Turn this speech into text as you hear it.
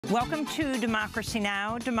Welcome to Democracy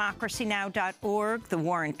Now!, democracynow.org, the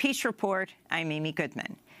War and Peace Report. I'm Amy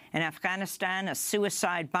Goodman. In Afghanistan, a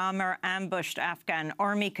suicide bomber ambushed Afghan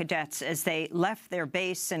army cadets as they left their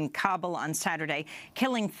base in Kabul on Saturday,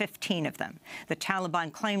 killing 15 of them. The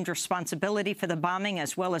Taliban claimed responsibility for the bombing,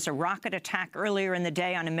 as well as a rocket attack earlier in the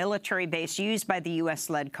day on a military base used by the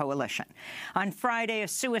U.S.-led coalition. On Friday, a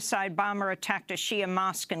suicide bomber attacked a Shia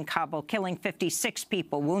mosque in Kabul, killing 56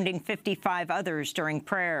 people, wounding 55 others during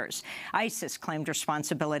prayers. ISIS claimed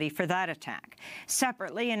responsibility for that attack.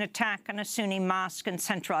 Separately, an attack on a Sunni mosque in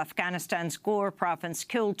central Afghanistan's Ghor province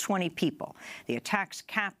killed 20 people. The attacks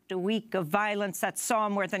capped a week of violence that saw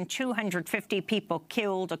more than 250 people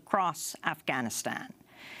killed across Afghanistan.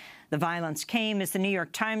 The violence came as the New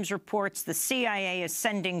York Times reports the CIA is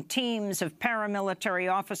sending teams of paramilitary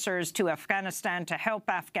officers to Afghanistan to help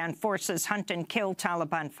Afghan forces hunt and kill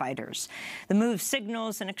Taliban fighters. The move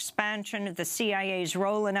signals an expansion of the CIA's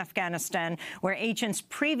role in Afghanistan, where agents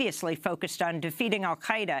previously focused on defeating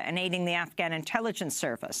al-Qaeda and aiding the Afghan intelligence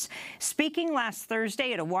service. Speaking last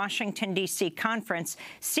Thursday at a Washington, D.C. conference,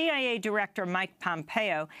 CIA Director Mike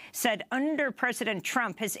Pompeo said under President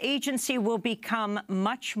Trump, his agency will become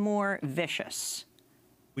much more vicious.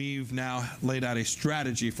 We've now laid out a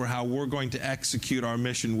strategy for how we're going to execute our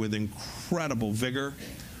mission with incredible vigor.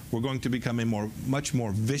 We're going to become a much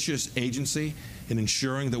more vicious agency in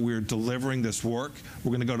ensuring that we're delivering this work.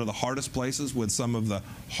 We're going to go to the hardest places with some of the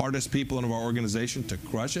hardest people in our organization to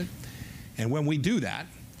crush it. And when we do that,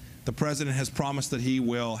 the President has promised that he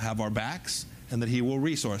will have our backs and that he will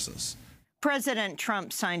resource us. President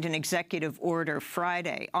Trump signed an executive order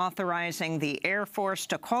Friday authorizing the Air Force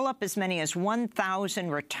to call up as many as 1,000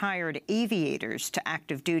 retired aviators to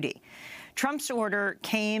active duty. Trump's order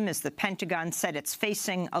came as the Pentagon said it's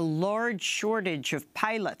facing a large shortage of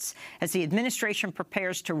pilots as the administration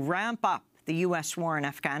prepares to ramp up the U.S. war in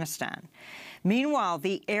Afghanistan. Meanwhile,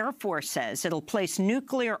 the Air Force says it'll place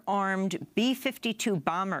nuclear-armed B-52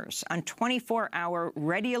 bombers on 24-hour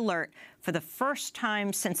ready alert for the first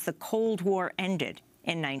time since the Cold War ended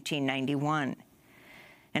in 1991.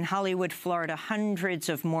 In Hollywood, Florida, hundreds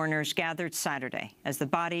of mourners gathered Saturday as the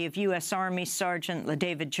body of U.S. Army Sergeant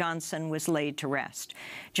LaDavid Johnson was laid to rest.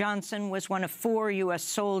 Johnson was one of 4 U.S.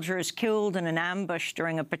 soldiers killed in an ambush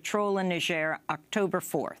during a patrol in Niger October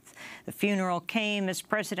 4th. The funeral came as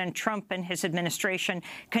President Trump and his administration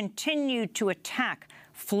continued to attack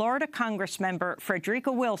Florida Congressmember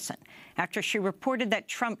Frederica Wilson after she reported that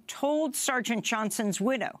Trump told Sergeant Johnson's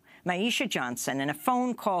widow, Maisha Johnson, in a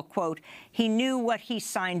phone call, quote, he knew what he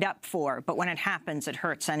signed up for, but when it happens, it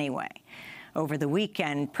hurts anyway. Over the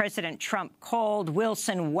weekend, President Trump called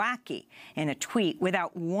Wilson wacky in a tweet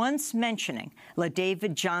without once mentioning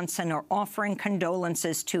LaDavid Johnson or offering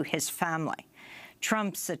condolences to his family.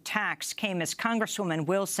 Trump's attacks came as Congresswoman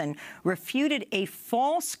Wilson refuted a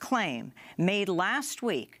false claim made last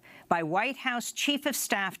week by White House Chief of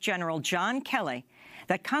Staff General John Kelly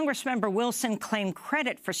that Congressmember Wilson claimed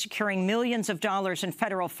credit for securing millions of dollars in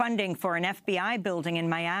federal funding for an FBI building in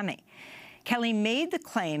Miami. Kelly made the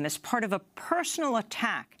claim as part of a personal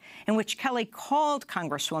attack in which Kelly called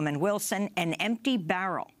Congresswoman Wilson an empty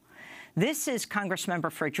barrel. This is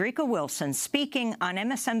Congressmember Frederica Wilson speaking on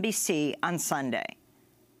MSNBC on Sunday.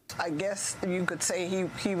 I guess you could say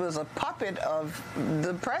he was a puppet of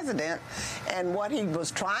the president, and what he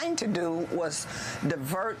was trying to do was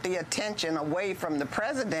divert the attention away from the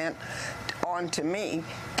president onto me,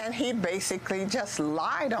 and he basically just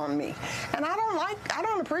lied on me. And I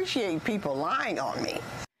don't appreciate people lying on me.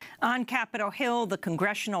 On Capitol Hill, the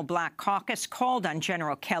Congressional Black Caucus called on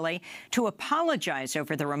General Kelly to apologize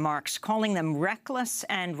over the remarks, calling them reckless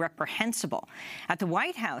and reprehensible. At the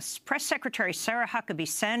White House, Press Secretary Sarah Huckabee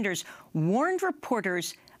Sanders warned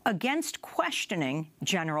reporters against questioning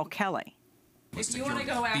General Kelly. If you want to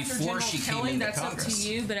go after General Kelly, that's up to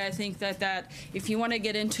you. But I think that if you want to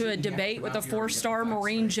get into a debate with a 4-star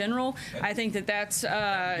Marine general, I think that's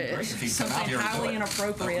something highly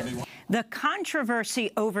inappropriate. The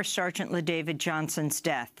controversy over Sergeant LaDavid Johnson's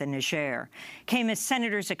death in Niger came as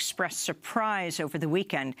senators expressed surprise over the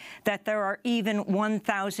weekend that there are even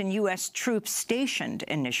 1,000 U.S. troops stationed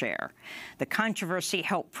in Niger. The controversy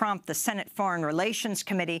helped prompt the Senate Foreign Relations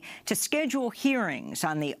Committee to schedule hearings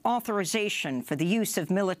on the authorization for the use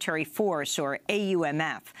of military force, or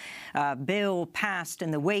AUMF, a bill passed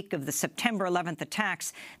in the wake of the September 11th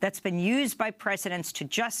attacks that's been used by presidents to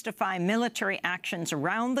justify military actions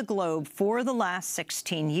around the globe globe for the last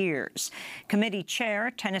 16 years. Committee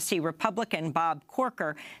Chair, Tennessee Republican Bob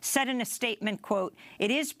Corker, said in a statement, quote,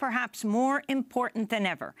 "It is perhaps more important than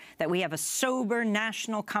ever that we have a sober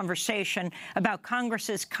national conversation about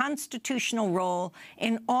Congress's constitutional role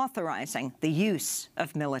in authorizing the use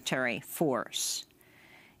of military force."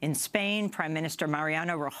 In Spain, Prime Minister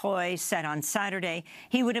Mariano Rajoy said on Saturday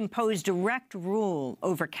he would impose direct rule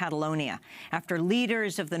over Catalonia after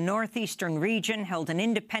leaders of the northeastern region held an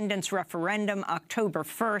independence referendum October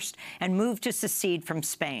 1st and moved to secede from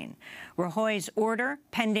Spain. Rajoy's order,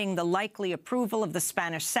 pending the likely approval of the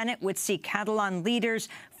Spanish Senate, would see Catalan leaders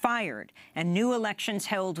fired and new elections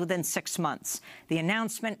held within 6 months. The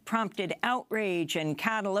announcement prompted outrage in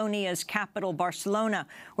Catalonia's capital, Barcelona,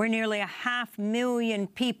 where nearly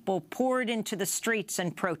 500,000 people poured into the streets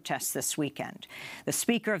in protest this weekend. The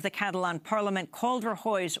Speaker of the Catalan Parliament called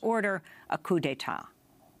Rajoy's order a coup d'état.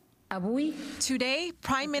 Today,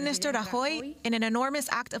 Prime Minister Rajoy, in an enormous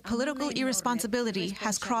act of political irresponsibility,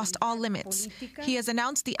 has crossed all limits. He has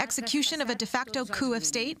announced the execution of a de facto coup of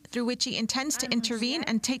state through which he intends to intervene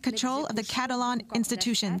and take control of the Catalan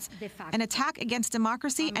institutions, an attack against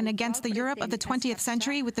democracy and against the Europe of the 20th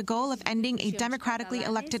century with the goal of ending a democratically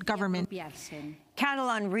elected government.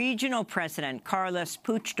 Catalan Regional President Carles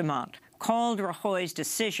Puigdemont called Rajoy's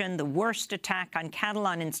decision the worst attack on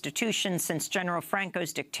Catalan institutions since General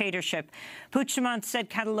Franco's dictatorship. Puigdemont said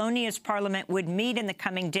Catalonia's parliament would meet in the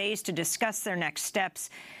coming days to discuss their next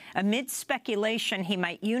steps. Amid speculation he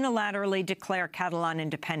might unilaterally declare Catalan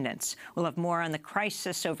independence. We'll have more on the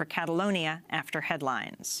crisis over Catalonia after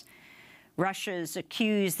headlines. Russia's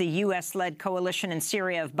accused the U.S.-led coalition in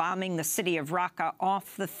Syria of bombing the city of Raqqa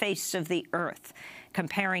off the face of the earth,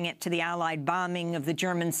 comparing it to the Allied bombing of the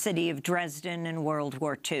German city of Dresden in World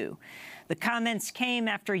War II. The comments came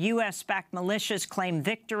after U.S.-backed militias claimed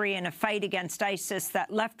victory in a fight against ISIS that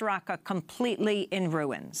left Raqqa completely in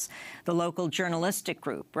ruins. The local journalistic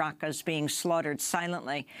group, Raqqa's Being Slaughtered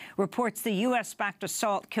Silently, reports the U.S.-backed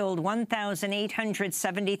assault killed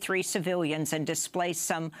 1,873 civilians and displaced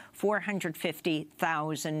some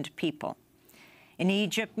 450,000 people. In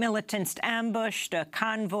Egypt, militants ambushed a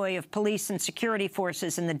convoy of police and security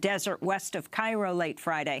forces in the desert west of Cairo late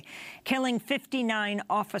Friday, killing 59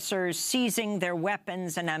 officers, seizing their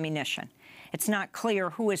weapons and ammunition. It's not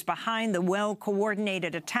clear who is behind the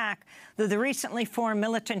well-coordinated attack, though the recently formed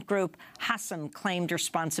militant group Hasm claimed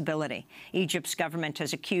responsibility. Egypt's government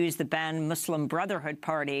has accused the banned Muslim Brotherhood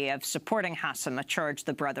Party of supporting Hasm, a charge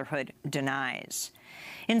the Brotherhood denies.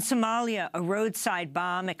 In Somalia, a roadside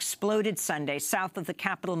bomb exploded Sunday south of the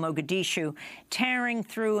capital, Mogadishu, tearing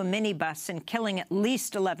through a minibus and killing at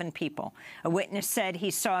least 11 people. A witness said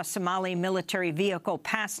he saw a Somali military vehicle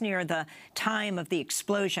pass near the time of the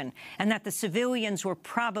explosion and that the civilians were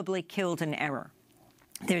probably killed in error.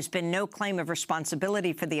 There's been no claim of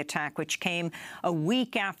responsibility for the attack, which came a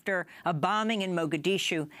week after a bombing in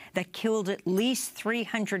Mogadishu that killed at least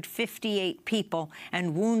 358 people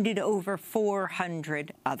and wounded over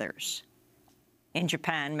 400 others. In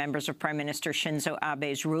Japan, members of Prime Minister Shinzo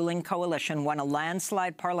Abe's ruling coalition won a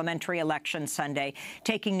landslide parliamentary election Sunday,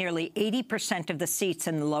 taking nearly 80% of the seats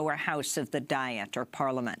in the lower house of the Diet, or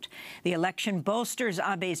parliament. The election bolsters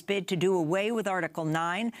Abe's bid to do away with Article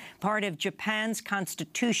 9, part of Japan's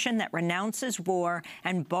constitution that renounces war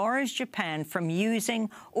and bars Japan from using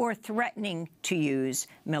or threatening to use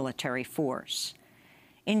military force.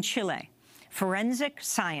 In Chile, forensic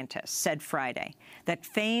scientists said Friday that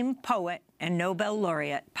famed poet and Nobel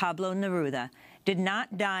laureate Pablo Neruda did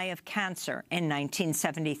not die of cancer in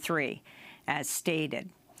 1973, as stated,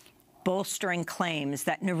 bolstering claims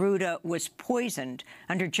that Neruda was poisoned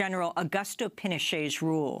under General Augusto Pinochet's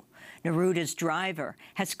rule. Neruda's driver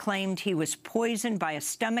has claimed he was poisoned by a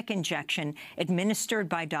stomach injection administered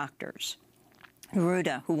by doctors.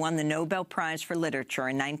 Neruda, who won the Nobel Prize for Literature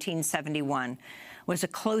in 1971, was a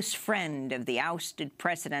close friend of the ousted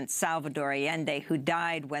President Salvador Allende, who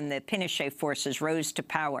died when the Pinochet forces rose to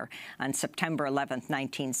power on September 11,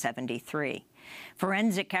 1973.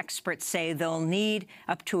 Forensic experts say they'll need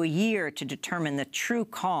up to a year to determine the true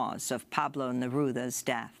cause of Pablo Neruda's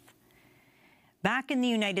death. Back in the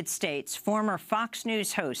United States, former Fox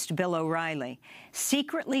News host Bill O'Reilly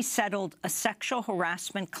secretly settled a sexual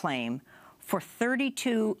harassment claim for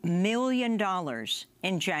 $32 million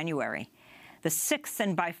in January, the sixth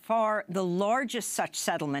and by far the largest such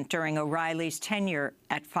settlement during O'Reilly's tenure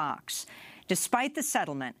at Fox. Despite the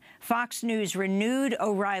settlement, Fox News renewed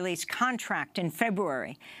O'Reilly's contract in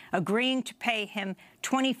February, agreeing to pay him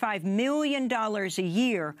 $25 million a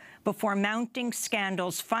year before mounting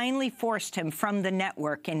scandals finally forced him from the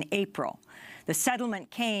network in April. The The settlement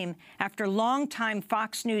came after longtime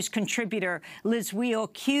Fox News contributor Liz Weil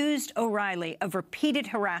accused O'Reilly of repeated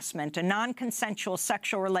harassment, a non-consensual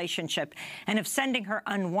sexual relationship, and of sending her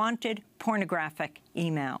unwanted pornographic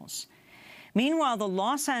emails. Meanwhile, the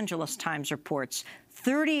Los Angeles Times reports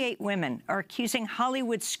 38 women are accusing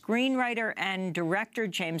Hollywood screenwriter and director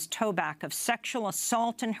James Toback of sexual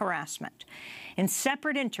assault and harassment. In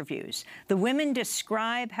separate interviews, the women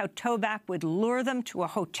describe how Toback would lure them to a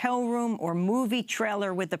hotel room or movie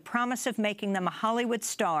trailer with the promise of making them a Hollywood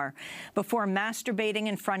star before masturbating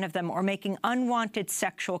in front of them or making unwanted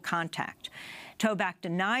sexual contact. Toback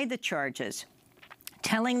denied the charges,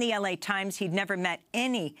 telling the LA Times he'd never met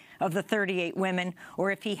any of the 38 women, or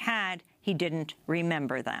if he had, he didn't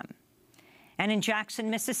remember them. And in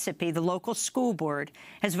Jackson, Mississippi, the local school board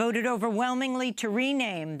has voted overwhelmingly to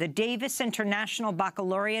rename the Davis International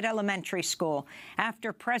Baccalaureate Elementary School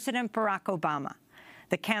after President Barack Obama.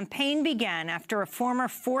 The campaign began after a former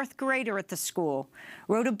fourth grader at the school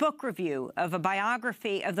wrote a book review of a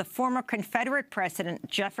biography of the former Confederate President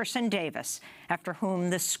Jefferson Davis, after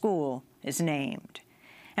whom the school is named.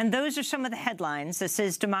 And those are some of the headlines. This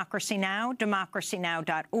is Democracy Now!,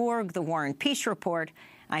 democracynow.org, The War and Peace Report.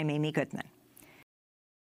 I'm Amy Goodman.